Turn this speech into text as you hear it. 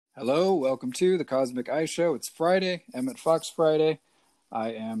Hello, welcome to the Cosmic Eye Show. It's Friday, Emmett Fox Friday.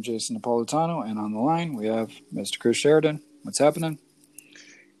 I am Jason Napolitano, and on the line we have Mr. Chris Sheridan. What's happening?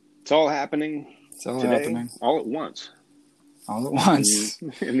 It's all happening today, all at once. All at once.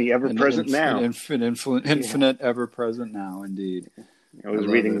 In the ever-present now. Infinite ever-present now, indeed. I was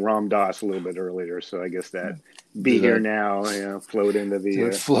reading Ram Dass a little bit earlier, so I guess that be here now, flowed into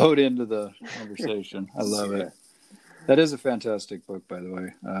the... Float into the conversation. I love it. That is a fantastic book, by the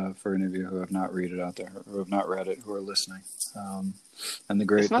way, for any of you who have not read it out there, who have not read it, who are listening. And the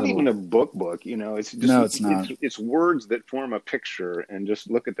great. It's not even a book, It's just, no, it's not. It's words that form a picture, and just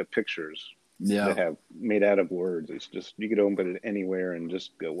look at the pictures that have made out of words. It's just, you could open it anywhere and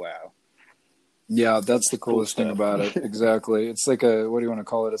just go, wow. Yeah, that's the coolest thing about it. Exactly. It's like what do you want to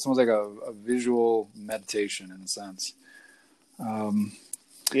call it? It's almost like a visual meditation in a sense.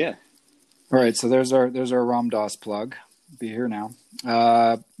 Yeah. All right, so there's our Ram Dass plug. Be here now.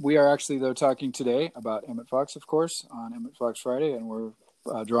 We are actually, though, talking today about Emmett Fox, of course, on Emmett Fox Friday, and we're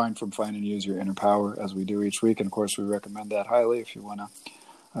drawing from Find and Use Your Inner Power, as we do each week. And, of course, we recommend that highly if you want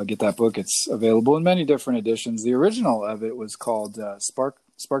to get that book. It's available in many different editions. The original of it was called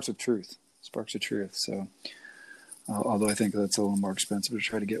Sparks of Truth. Sparks of Truth. So, although I think that's a little more expensive to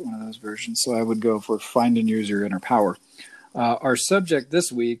try to get one of those versions. So I would go for Find and Use Your Inner Power. Our subject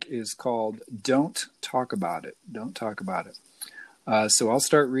this week is called Don't Talk About It. Don't talk about it. So I'll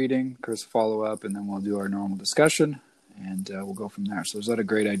start reading, Chris will follow up, and then we'll do our normal discussion, and we'll go from there. So there's a lot of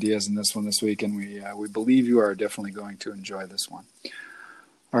great ideas in this one this week, and we believe you are definitely going to enjoy this one.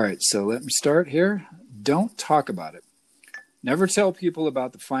 All right, so let me start here. Don't talk about it. Never tell people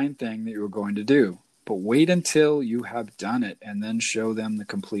about the fine thing that you're going to do, but wait until you have done it and then show them the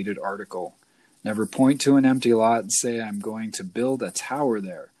completed article. Never point to an empty lot and say, I'm going to build a tower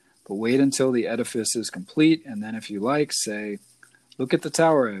there. But wait until the edifice is complete, and then if you like, say, look at the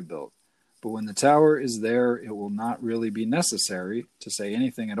tower I built. But when the tower is there, it will not really be necessary to say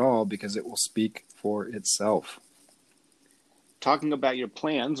anything at all because it will speak for itself. Talking about your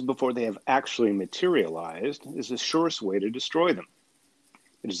plans before they have actually materialized is the surest way to destroy them.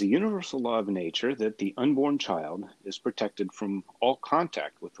 It is a universal law of nature that the unborn child is protected from all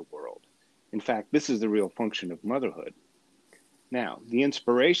contact with the world. In fact, this is the real function of motherhood. Now, the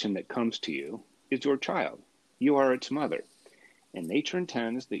inspiration that comes to you is your child. You are its mother. And nature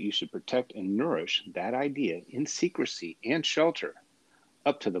intends that you should protect and nourish that idea in secrecy and shelter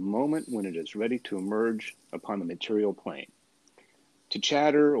up to the moment when it is ready to emerge upon the material plane. To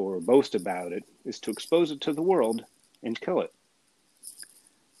chatter or boast about it is to expose it to the world and kill it.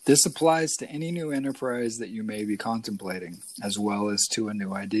 This applies to any new enterprise that you may be contemplating, as well as to a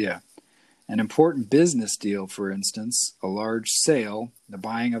new idea. An important business deal, for instance, a large sale, the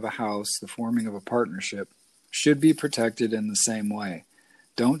buying of a house, the forming of a partnership, should be protected in the same way.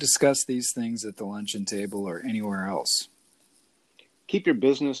 Don't discuss these things at the luncheon table or anywhere else. Keep your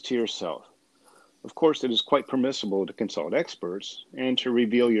business to yourself. Of course, it is quite permissible to consult experts and to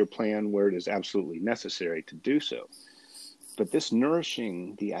reveal your plan where it is absolutely necessary to do so. But this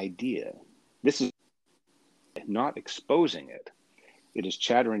nourishing the idea, this is not exposing it. It is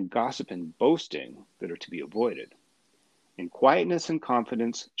chatter and gossip and boasting that are to be avoided. And quietness and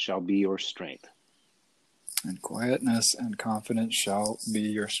confidence shall be your strength. And quietness and confidence shall be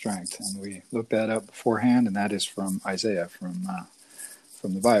your strength. And we looked that up beforehand, and that is from Isaiah, from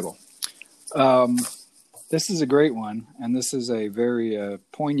the Bible. This is a great one, and this is a very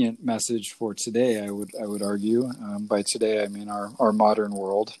poignant message for today, I would argue. By today, I mean our modern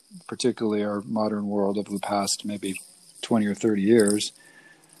world, particularly our modern world of the past maybe 20 or 30 years,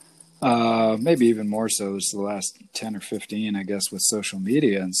 maybe even more so, it's the last 10 or 15, I guess, with social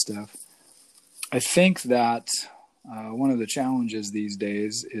media and stuff. I think that one of the challenges these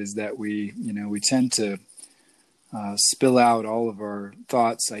days is that we tend to spill out all of our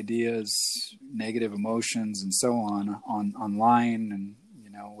thoughts, ideas, negative emotions, and so on online, and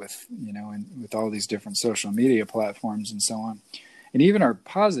with all these different social media platforms and so on. And even our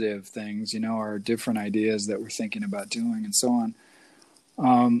positive things, our different ideas that we're thinking about doing and so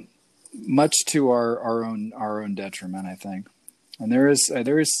on, much to our own detriment, I think. And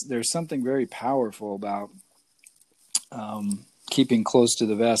there's something very powerful about keeping close to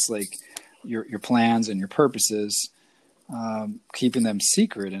the vest, like your plans and your purposes, keeping them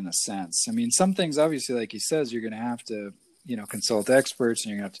secret in a sense. I mean, some things, obviously, like he says, you're going to have to consult experts, and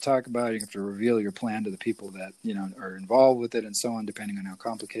you're going to have to talk about it. You have to reveal your plan to the people that, are involved with it and so on, depending on how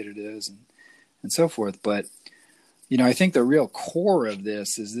complicated it is and so forth. But, I think the real core of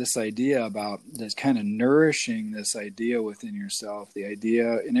this is this idea about this kind of nourishing this idea within yourself, the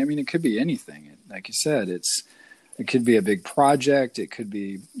idea, and I mean, it could be anything. Like you said, it's It could be a big project. It could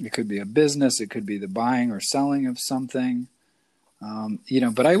be a business. It could be the buying or selling of something.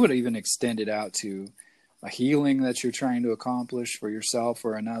 But I would even extend it out to a healing that you're trying to accomplish for yourself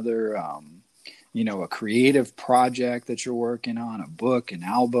or another. A creative project that you're working on, a book, an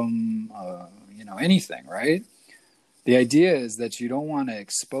album, anything, right? The idea is that you don't want to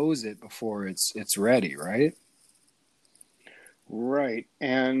expose it before it's ready, right? Right.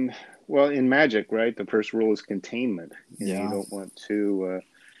 And well, in magic, right, the first rule is containment. You don't want to,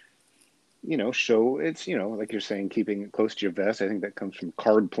 show it's, like you're saying, keeping it close to your vest. I think that comes from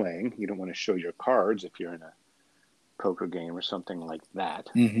card playing. You don't want to show your cards if you're in a poker game or something like that.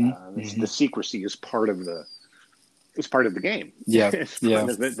 The secrecy is part of the game. Yeah. It's part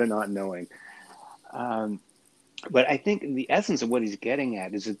of the not knowing. But I think the essence of what he's getting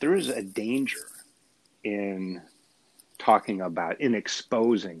at is that there is a danger in talking about, in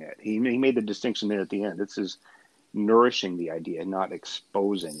exposing it. He made the distinction there at the end. This is nourishing the idea, not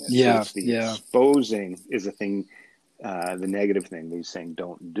exposing it. Yeah, so it's the exposing is the thing, the negative thing that he's saying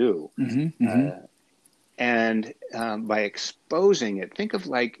don't do. And by exposing it, think of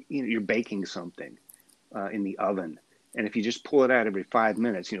like you're baking something in the oven, and if you just pull it out every 5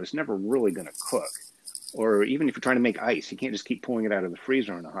 minutes, it's never really going to cook. Or even if you're trying to make ice, you can't just keep pulling it out of the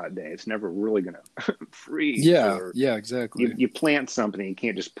freezer on a hot day. It's never really going to freeze. Yeah, exactly. You plant something, you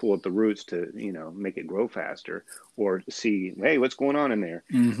can't just pull at the roots to, make it grow faster or see, hey, what's going on in there?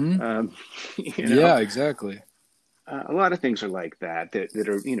 Yeah, exactly. A lot of things are like that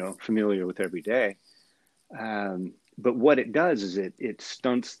are, familiar with every day. But what it does is it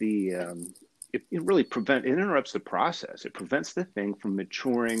stunts it really interrupts the process. It prevents the thing from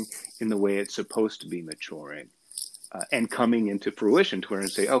maturing in the way it's supposed to be maturing, and coming into fruition to where and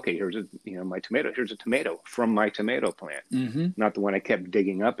say, okay, here's my tomato. Here's a tomato from my tomato plant, not the one I kept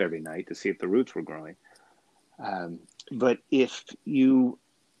digging up every night to see if the roots were growing. But if you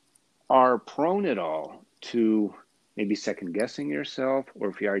are prone at all to maybe second guessing yourself, or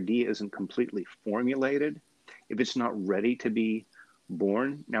if your idea isn't completely formulated, if it's not ready to be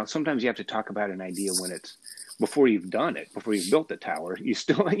born. Now, sometimes you have to talk about an idea when it's before you've done it, before you've built the tower. You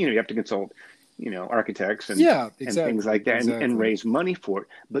still, you have to consult, architects and things like that, and raise money for it.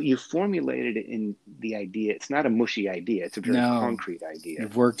 But you formulated it in the idea. It's not a mushy idea. It's a very concrete idea.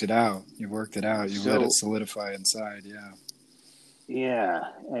 You've worked it out. You've let it solidify inside. Yeah. Yeah.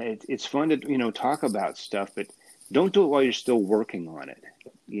 It's fun to, talk about stuff, but don't do it while you're still working on it,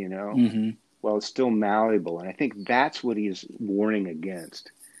 Well, it's still malleable. And I think that's what he's warning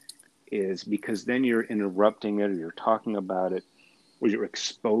against, is because then you're interrupting it, or you're talking about it, or you're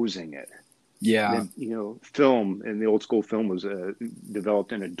exposing it. Yeah. Then, film, and the old school film was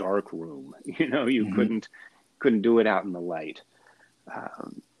developed in a dark room. You couldn't do it out in the light.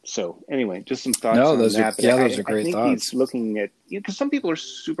 So anyway, just some thoughts on that. Those are great I think thoughts. He's looking at, because some people are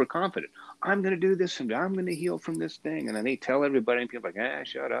super confident. I'm going to do this, and I'm going to heal from this thing. And then they tell everybody, and people are like,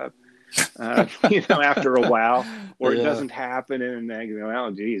 shut up. After a while, or it doesn't happen, and they go, "Oh,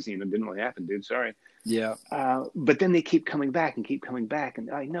 geez, it didn't really happen, dude. Sorry." Yeah. But then they keep coming back,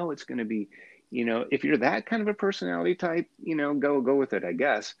 and I know it's going to be, if you're that kind of a personality type, go with it, I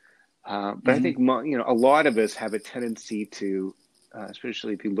guess. But I think a lot of us have a tendency to,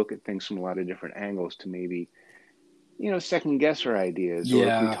 especially if you look at things from a lot of different angles, to maybe, second guess our ideas, or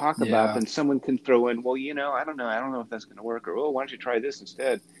if we talk about them, someone can throw in, well, I don't know if that's going to work, or why don't you try this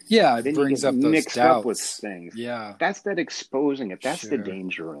instead? Yeah, it brings up those mixed doubts. up with things. Yeah, that's that exposing it. That's the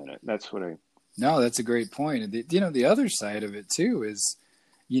danger in it. That's what I. No, that's a great point. The other side of it too is,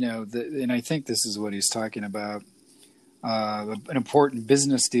 and I think this is what he's talking about. An important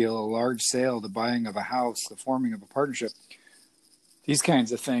business deal, a large sale, the buying of a house, the forming of a partnership. These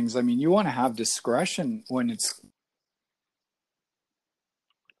kinds of things. I mean, you want to have discretion when it's.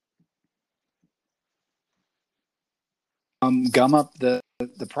 Gum up the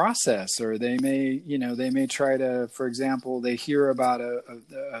process, or they may try to, for example, they hear about a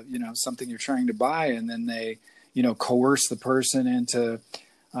something you're trying to buy, and then they coerce the person into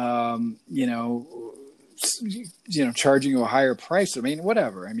charging you a higher price. I mean,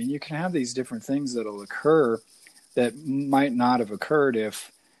 whatever. I mean, you can have these different things that'll occur that might not have occurred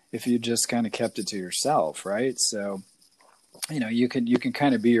if you just kind of kept it to yourself, right? So you can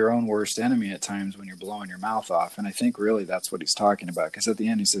kind of be your own worst enemy at times when you're blowing your mouth off. And I think really that's what he's talking about, because at the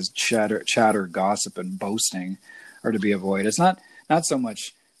end he says chatter, gossip, and boasting are to be avoided. It's not so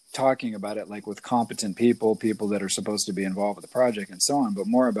much talking about it like with competent people that are supposed to be involved with the project and so on, but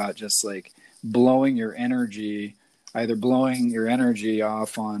more about just like blowing your energy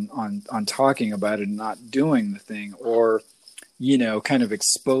off on talking about it and not doing the thing, or kind of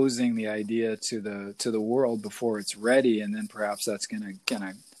exposing the idea to the world before it's ready, and then perhaps that's going to kind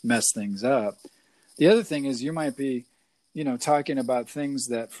of mess things up. The other thing is you might be, talking about things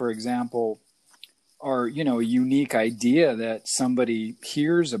that, for example, are, a unique idea that somebody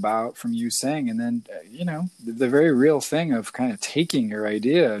hears about from you saying, and then, the very real thing of kind of taking your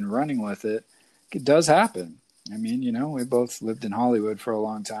idea and running with it, it does happen. I mean, we both lived in Hollywood for a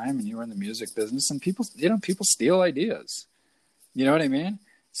long time, and you were in the music business, and people steal ideas. You know what I mean?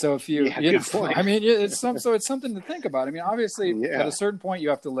 So if good point. I mean, it's something to think about. I mean, obviously, at a certain point, you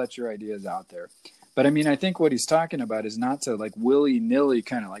have to let your ideas out there. But I mean, I think what he's talking about is not to like willy-nilly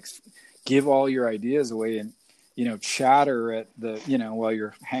kind of like give all your ideas away and, chatter at the, while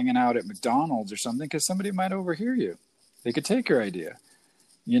you're hanging out at McDonald's or something, because somebody might overhear you. They could take your idea.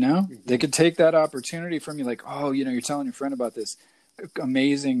 They could take that opportunity from you, like, oh, you're telling your friend about this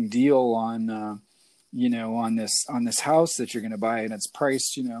amazing deal on, on this house that you're going to buy, and it's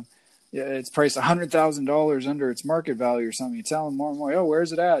priced, it's priced $100,000 under its market value or something. You tell them more and more, oh,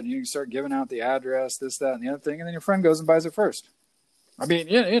 where's it at? And you start giving out the address, this, that, and the other thing, and then your friend goes and buys it first. I mean,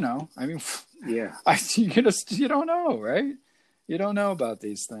 yeah. You don't know, right? You don't know about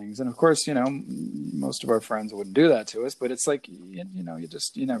these things. And of course, most of our friends wouldn't do that to us, but it's like, you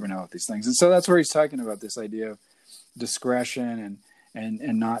never know with these things. And so that's where he's talking about this idea of discretion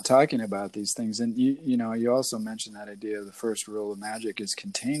and not talking about these things. And you also mentioned that idea of the first rule of magic is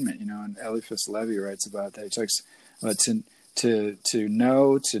containment, and Eliphas Levi writes about that. He talks about to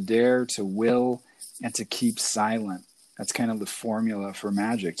know, to dare, to will, and to keep silent. That's kind of the formula for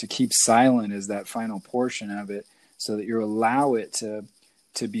magic. To keep silent is that final portion of it, so that you allow it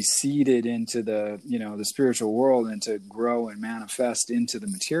to be seeded into the spiritual world and to grow and manifest into the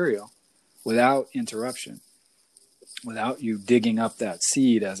material without interruption, without you digging up that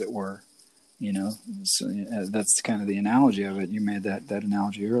seed, as it were. So that's kind of the analogy of it. You made that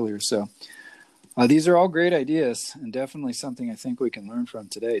analogy earlier. So these are all great ideas, and definitely something I think we can learn from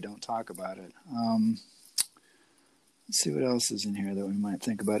today. Don't talk about it. Let's see what else is in here that we might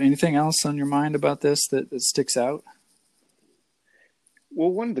think about. Anything else on your mind about this that sticks out?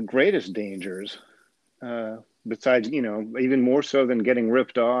 Well, one of the greatest dangers, besides, even more so than getting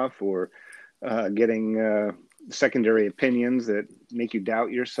ripped off or getting secondary opinions that make you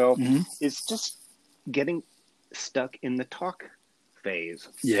doubt yourself, is just getting stuck in the talk phase.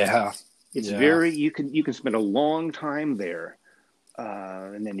 Yeah. It's very, you can spend a long time there.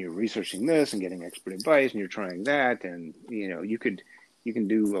 And then you're researching this and getting expert advice, and you're trying that, and you can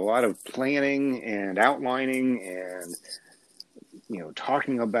do a lot of planning and outlining and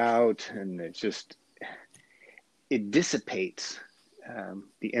talking about, and it dissipates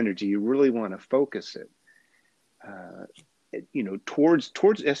the energy. You really want to focus it, towards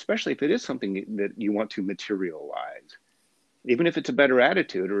especially if it is something that you want to materialize. Even if it's a better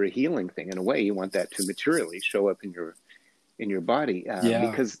attitude or a healing thing, in a way, you want that to materially show up in your body,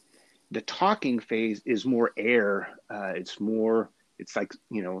 because the talking phase is more air. It's like,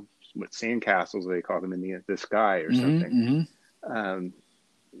 what sandcastles they call them in the sky or something.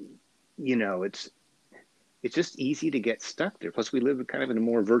 It's just easy to get stuck there. Plus we live kind of in a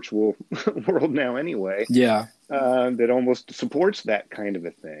more virtual world now anyway. Yeah. That almost supports that kind of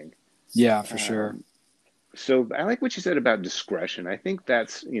a thing. Yeah, for sure. So I like what you said about discretion. I think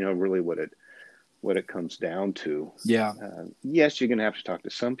that's, really what it comes down to. Yeah. Yes, you're going to have to talk to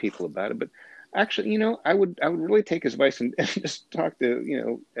some people about it, but actually, I would really take his advice and just talk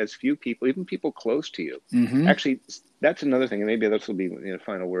to, as few people, even people close to you. Actually, that's another thing, and maybe this will be the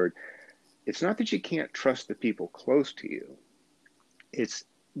final word. It's not that you can't trust the people close to you. It's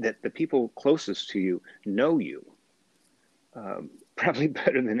that the people closest to you know you, probably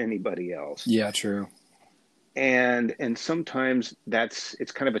better than anybody else. Yeah, true. And sometimes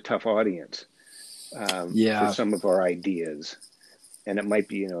it's kind of a tough audience. For some of our ideas, and it might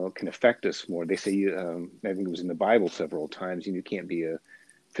be, can affect us more. They say, I think it was in the Bible several times, you can't be a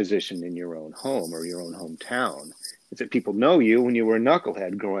physician in your own home or your own hometown. It's that people know you when you were a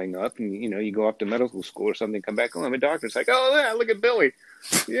knucklehead growing up, and you go up to medical school or something, come back, oh, I'm a doctor. It's like, oh yeah, look at Billy.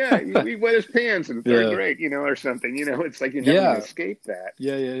 Yeah, he wet his pants in third grade, or something. It's like you never can escape that.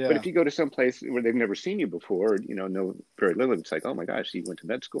 Yeah. But if you go to some place where they've never seen you before, know very little, it's like, oh my gosh, he went to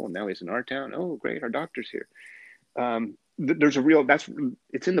med school and now he's in our town. Oh, great, our doctor's here. There's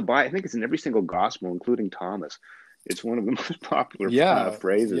it's in the Bible. I think it's in every single gospel, including Thomas. It's one of the most popular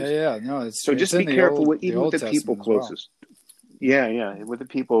phrases. Yeah. No, so just be careful even with the people closest. Well. Yeah, with the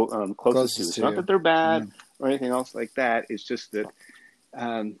people closest to you. It's not that they're bad or anything else like that. It's just that,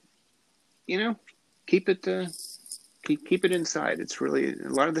 keep it inside. It's really, a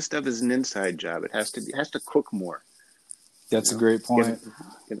lot of the stuff is an inside job. It has to cook more. That's a great point.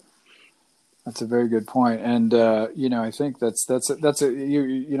 That's a very good point. And, I think that's I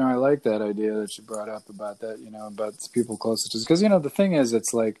like that idea that you brought up about that, about people closest to us. Because, the thing is,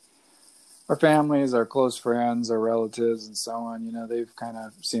 it's like our families, our close friends, our relatives, and so on, they've kind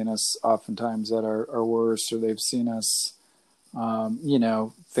of seen us oftentimes at our worst, or they've seen us,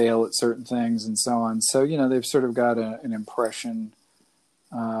 fail at certain things and so on. So, they've sort of got an impression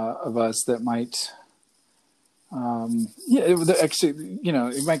of us that might,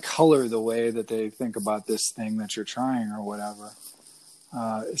 it might color the way that they think about this thing that you're trying or whatever.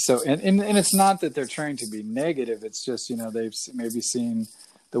 And it's not that they're trying to be negative. It's just, they've maybe seen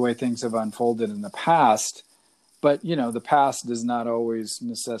the way things have unfolded in the past, but, the past does not always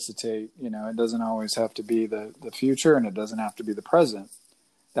necessitate, it doesn't always have to be the future, and it doesn't have to be the present.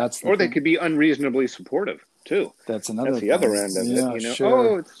 Or they could be unreasonably supportive too. That's the other end of it. Sure.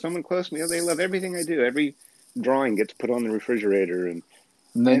 Oh, it's someone close to me. Oh, they love everything I do. Every drawing gets put on the refrigerator, and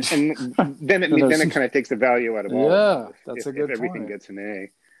then it kind of takes the value out of all. Yeah, that's a good point. Everything gets an A.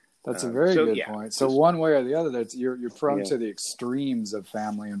 That's a very good point. So one way or the other, you're prone to the extremes of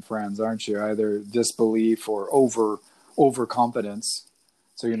family and friends, aren't you? Either disbelief or overconfidence.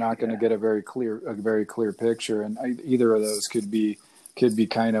 So you're not going to get a very clear picture, and either of those could be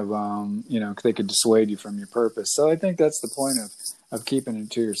kind of they could dissuade you from your purpose. So I think that's the point of keeping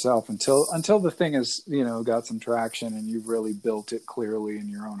it to yourself until the thing has got some traction and you've really built it clearly in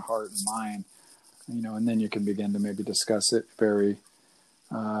your own heart and mind, and then you can begin to maybe discuss it very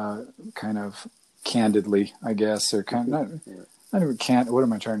kind of candidly, I guess, or kind of not even what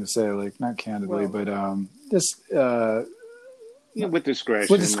am I trying to say? Like, not candidly, but just with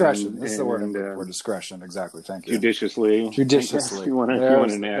discretion. With discretion, that's the word I'm looking for. Discretion, exactly. Thank you. Judiciously. There's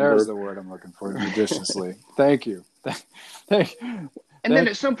the word I'm looking for. Judiciously. Thank you. And then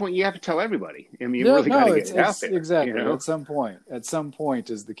at some point, you have to tell everybody. I mean, you really got to get it out there. Exactly. At some point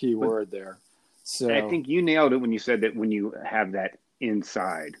is the key word there. So I think you nailed it when you said that when you have that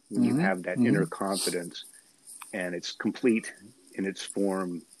inside, when you have that inner confidence, and it's complete in its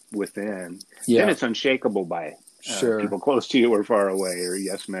form within, then it's unshakable by people close to you or far away, or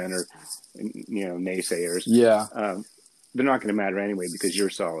yes men, or naysayers. They're not going to matter anyway because you're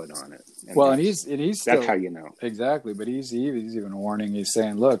solid on it. And he's still, that's how you know. Exactly. But he's even warning. He's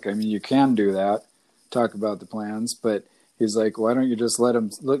saying, look, I mean, you can do that, talk about the plans, but he's like, why don't you just let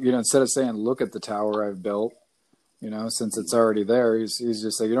him look, instead of saying, look at the tower I've built, since it's already there, he's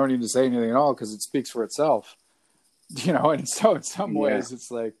just like, you don't need to say anything at all because it speaks for itself, and so in some ways it's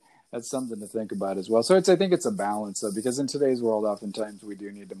like, that's something to think about as well. So I think it's a balance, though, because in today's world, oftentimes we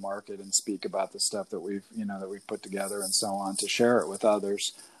do need to market and speak about the stuff that we've put together and so on to share it with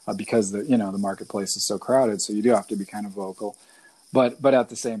others, because the marketplace is so crowded. So you do have to be kind of vocal, but at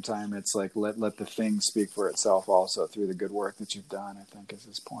the same time, it's like let the thing speak for itself also through the good work that you've done, I think, is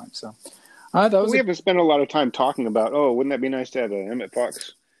his point. So we haven't spent a lot of time talking about, wouldn't that be nice to have a Emmett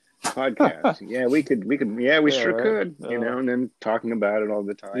Fox podcast? we could. We sure could. And then talking about it all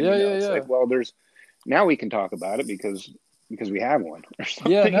the time. It's like, well, now we can talk about it because we have one or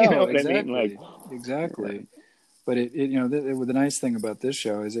something. Exactly. I mean? Like, exactly. But the nice thing about this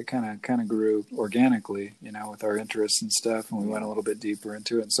show is it kind of grew organically, with our interests and stuff, and we went a little bit deeper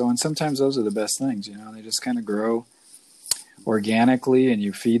into it. And so, and sometimes those are the best things, they just kind of grow organically, and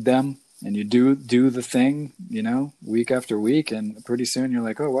you feed them. And you do the thing, week after week, and pretty soon you're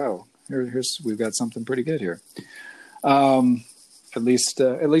like, oh wow, we've got something pretty good here. At least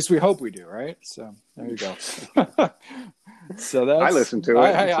we hope we do, right? So there you go. So that's, I listen to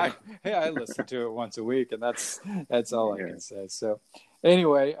it. I listen to it once a week, and that's all I can say. So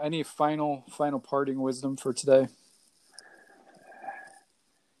anyway, any final parting wisdom for today?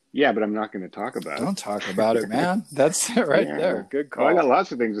 Yeah, but I'm not going to talk about it. Don't talk about it, man. That's it right there. Good call. Well, I got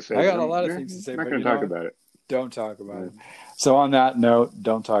lots of things to say. I got a lot of things to say. I'm not going to talk about it. Don't talk about it. So on that note,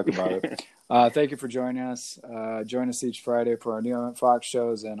 don't talk about it. Thank you for joining us. Join us each Friday for our new Emmett Fox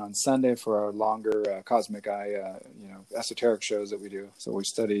shows, and on Sunday for our longer Cosmic Eye, esoteric shows that we do. So we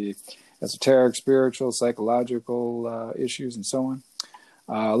study esoteric, spiritual, psychological issues, and so on.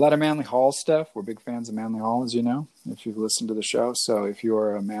 A lot of Manly Hall stuff. We're big fans of Manly Hall, as you know, if you've listened to the show. So if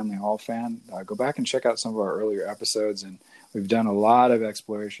you're a Manly Hall fan, go back and check out some of our earlier episodes. And we've done a lot of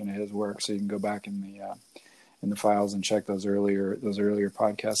exploration of his work, so you can go back in the files and check those earlier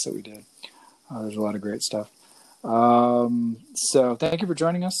podcasts that we did. There's a lot of great stuff. So thank you for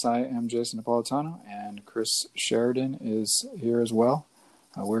joining us. I am Jason Napolitano, and Chris Sheridan is here as well.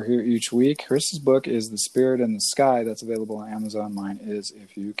 We're here each week. Chris's book is The Spirit in the Sky. That's available on Amazon. Mine is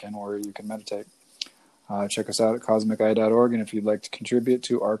If You Can Worry, You Can Meditate. Check us out at cosmiceye.org, and if you'd like to contribute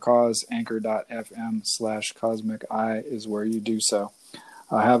to our cause, anchor.fm/cosmiceye is where you do so.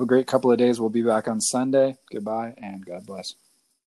 Have a great couple of days. We'll be back on Sunday. Goodbye, and God bless.